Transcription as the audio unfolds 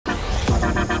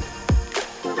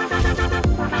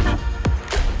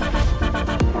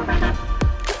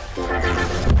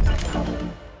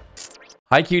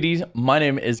Hi cuties, my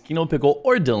name is KingDylpickle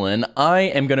or Dylan. I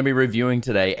am going to be reviewing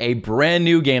today a brand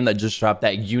new game that just dropped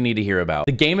that you need to hear about.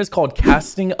 The game is called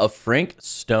Casting a Frank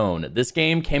Stone. This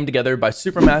game came together by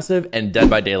Supermassive and Dead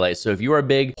by Daylight. So if you are a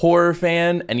big horror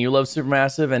fan and you love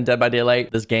Supermassive and Dead by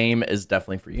Daylight, this game is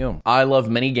definitely for you. I love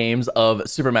many games of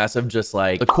Supermassive, just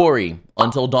like the Quarry,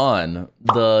 Until Dawn,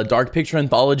 the Dark Picture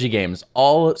Anthology games,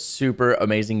 all super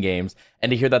amazing games. And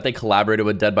to hear that they collaborated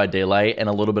with Dead by Daylight and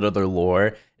a little bit of their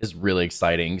lore is really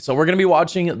exciting. So we're going to be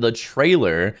watching the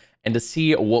trailer and to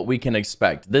see what we can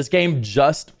expect. This game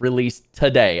just released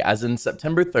today, as in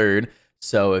September 3rd.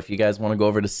 So if you guys want to go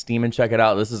over to Steam and check it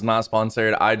out, this is not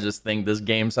sponsored. I just think this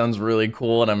game sounds really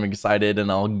cool and I'm excited and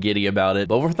all giddy about it.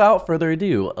 But without further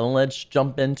ado, let's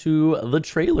jump into the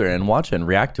trailer and watch it and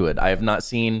react to it. I have not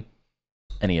seen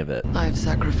any of it. I've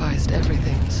sacrificed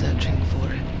everything searching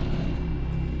for it.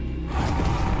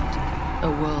 A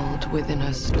world within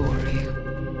a story,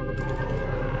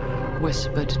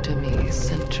 whispered to me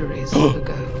centuries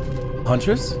ago.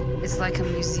 Huntress? It's like a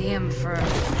museum for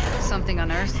something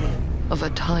unearthly. Of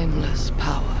a timeless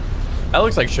power. That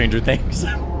looks like Stranger Things.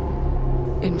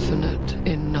 Infinite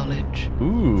in knowledge.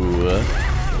 Ooh.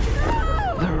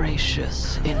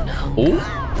 Voracious in hunger. Ooh.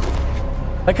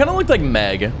 That kind of looked like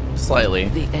Meg, slightly.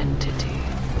 The entity.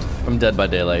 From Dead by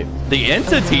Daylight. The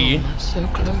entity? A realm so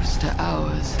close to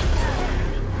ours,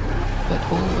 but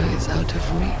always out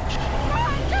of reach.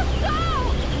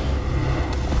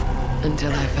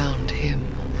 Until I found him.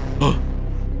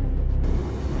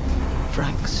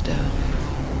 Frank Stone.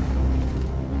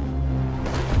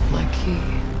 My key.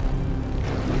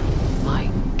 My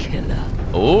killer.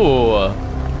 Oh.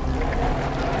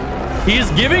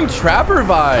 He's giving Trapper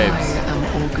vibes. I am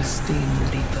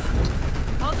Augustine Leaper.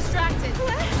 All distracted.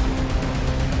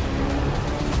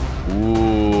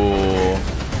 Ooh.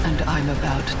 And I'm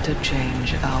about to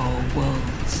change our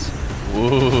worlds.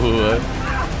 Ooh.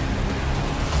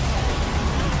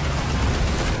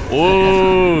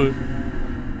 Ooh.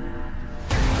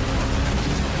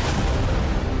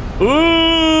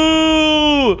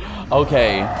 Ooh.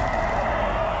 Okay.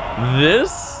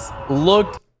 This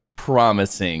looked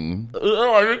promising.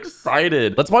 Oh, I'm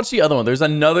excited. Let's watch the other one. There's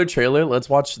another trailer. Let's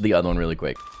watch the other one really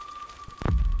quick.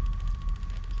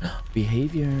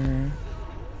 Behavior.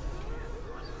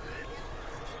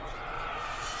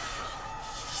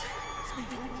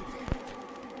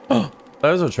 Oh,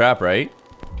 that was a trap, right?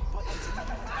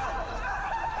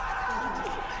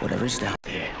 Whatever's down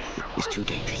there is too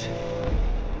dangerous.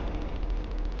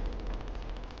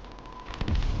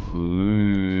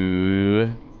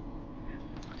 Ooh.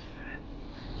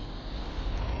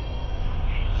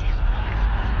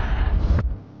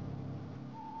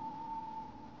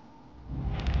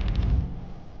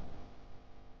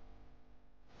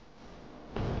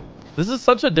 This is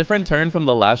such a different turn from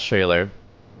the last trailer.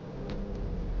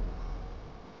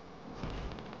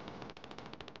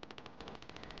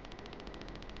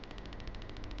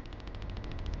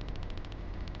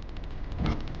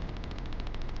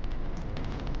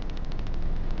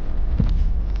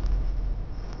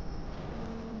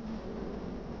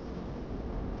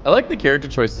 I like the character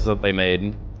choices that they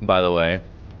made, by the way.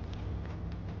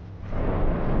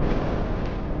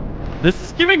 This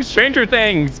is giving Stranger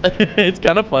Things. It's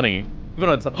kind of funny. Even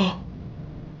though it's the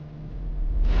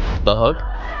hook.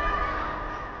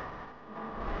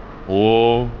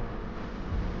 Oh.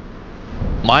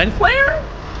 Mind Flayer?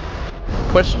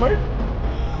 Question mark?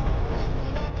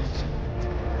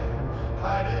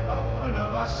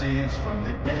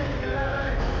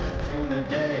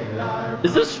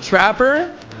 Is this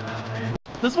Trapper?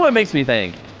 This is what it makes me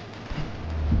think.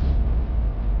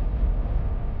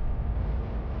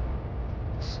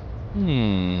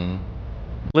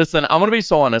 Listen, I'm gonna be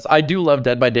so honest. I do love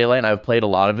Dead by Daylight and I've played a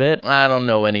lot of it. I don't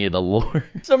know any of the lore.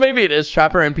 So maybe it is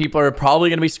Trapper and people are probably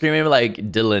gonna be screaming like,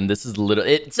 Dylan, this is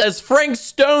literally, it says Frank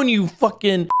Stone, you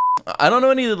fucking... I don't know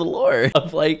any of the lore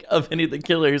of any of the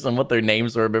killers and what their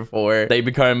names were before they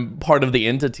become part of the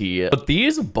entity. But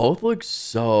these both look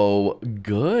so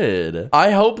good.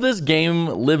 I hope this game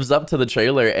lives up to the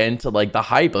trailer and to like the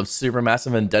hype of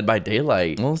Supermassive and Dead by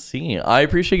Daylight. We'll see. I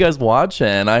appreciate you guys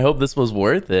watching. I hope this was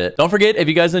worth it. Don't forget, if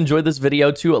you guys enjoyed this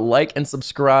video, to like and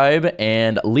subscribe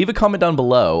and leave a comment down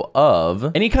below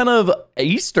of any kind of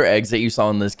Easter eggs that you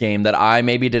saw in this game that I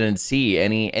maybe didn't see.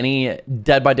 Any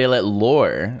Dead by Daylight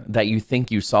lore that you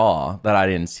think you saw that I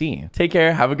didn't see. Take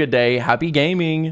care. Have a good day. Happy gaming.